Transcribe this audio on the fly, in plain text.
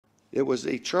It was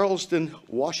a Charleston,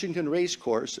 Washington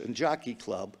racecourse and jockey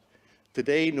club,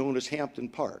 today known as Hampton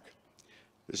Park.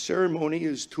 The ceremony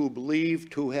is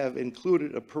believed to have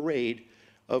included a parade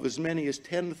of as many as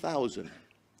 10,000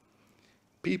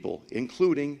 people,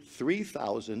 including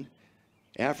 3,000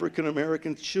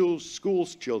 African-American school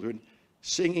children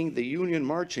singing the Union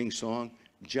marching song,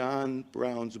 John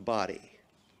Brown's Body.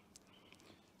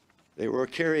 They were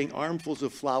carrying armfuls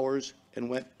of flowers and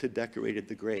went to decorate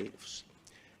the graves.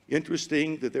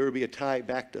 Interesting that there would be a tie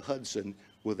back to Hudson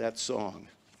with that song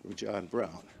from John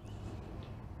Brown.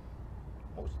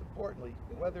 Most importantly,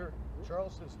 whether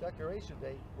Charleston's Decoration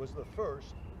Day was the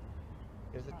first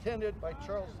is attended by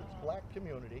Charleston's black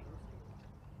community.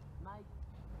 Mike.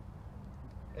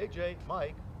 Hey Jay,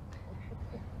 Mike.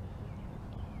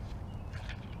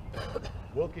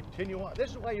 We'll continue on.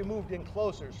 This is why you moved in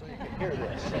closer, so you can hear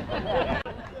this.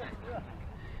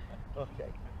 Okay,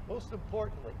 most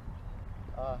importantly,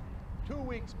 2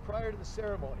 weeks prior to the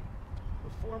ceremony,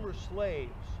 the former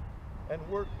slaves and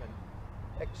workmen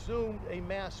exhumed a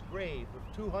mass grave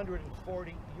of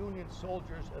 240 Union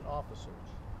soldiers and officers.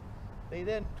 They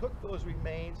then took those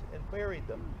remains and buried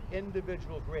them in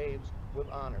individual graves with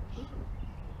honors.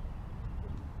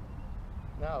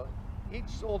 Now, each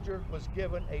soldier was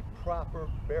given a proper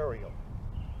burial.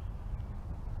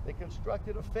 They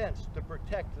constructed a fence to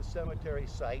protect the cemetery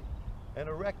site and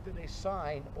erected a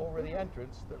sign over the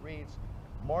entrance that reads,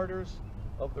 "Martyrs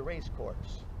of the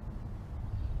Racecourse."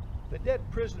 The dead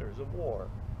prisoners of war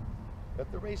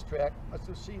at the racetrack must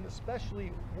have seemed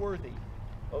especially worthy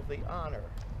of the honor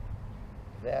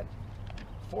that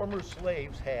former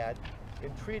slaves had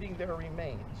in treating their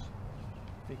remains,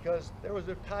 because there was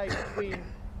a tie between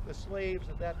the slaves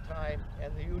at that time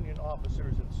and the Union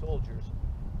officers and soldiers,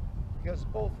 because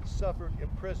both suffered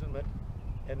imprisonment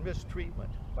and mistreatment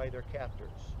by their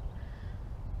captors.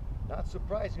 Not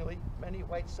surprisingly, many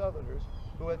white Southerners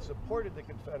who had supported the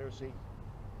Confederacy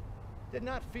did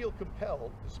not feel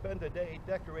compelled to spend a day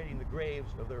decorating the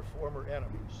graves of their former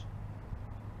enemies.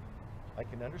 I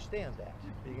can understand that,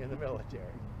 being in the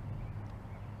military.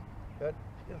 But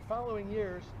in following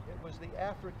years, it was the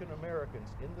African Americans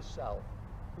in the South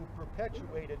who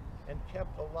perpetuated and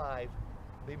kept alive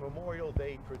the Memorial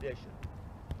Day tradition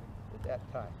at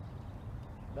that time.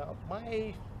 Now,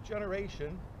 my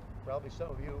generation, probably some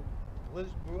of you,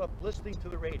 grew up listening to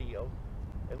the radio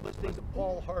and listening to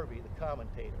Paul Harvey, the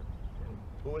commentator,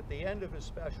 who at the end of his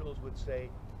specials would say,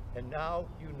 "And now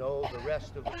you know the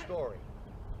rest of the story."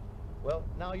 Well,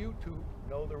 now you two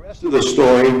know the rest of the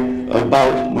story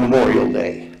about Memorial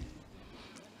Day.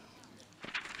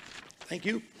 Thank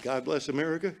you. God bless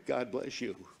America. God bless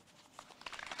you.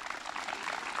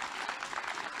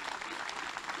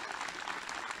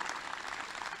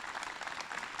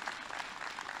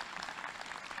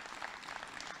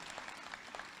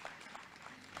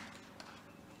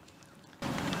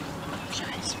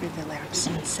 Apologize for the lapse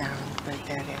in sound, but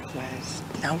that it was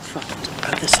no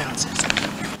fault of the sound system.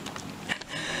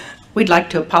 We'd like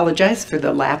to apologize for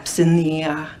the lapse in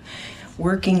the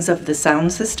workings of the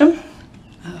sound system.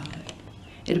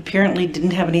 It apparently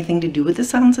didn't have anything to do with the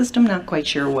sound system, not quite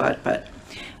sure what, but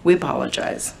we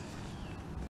apologize.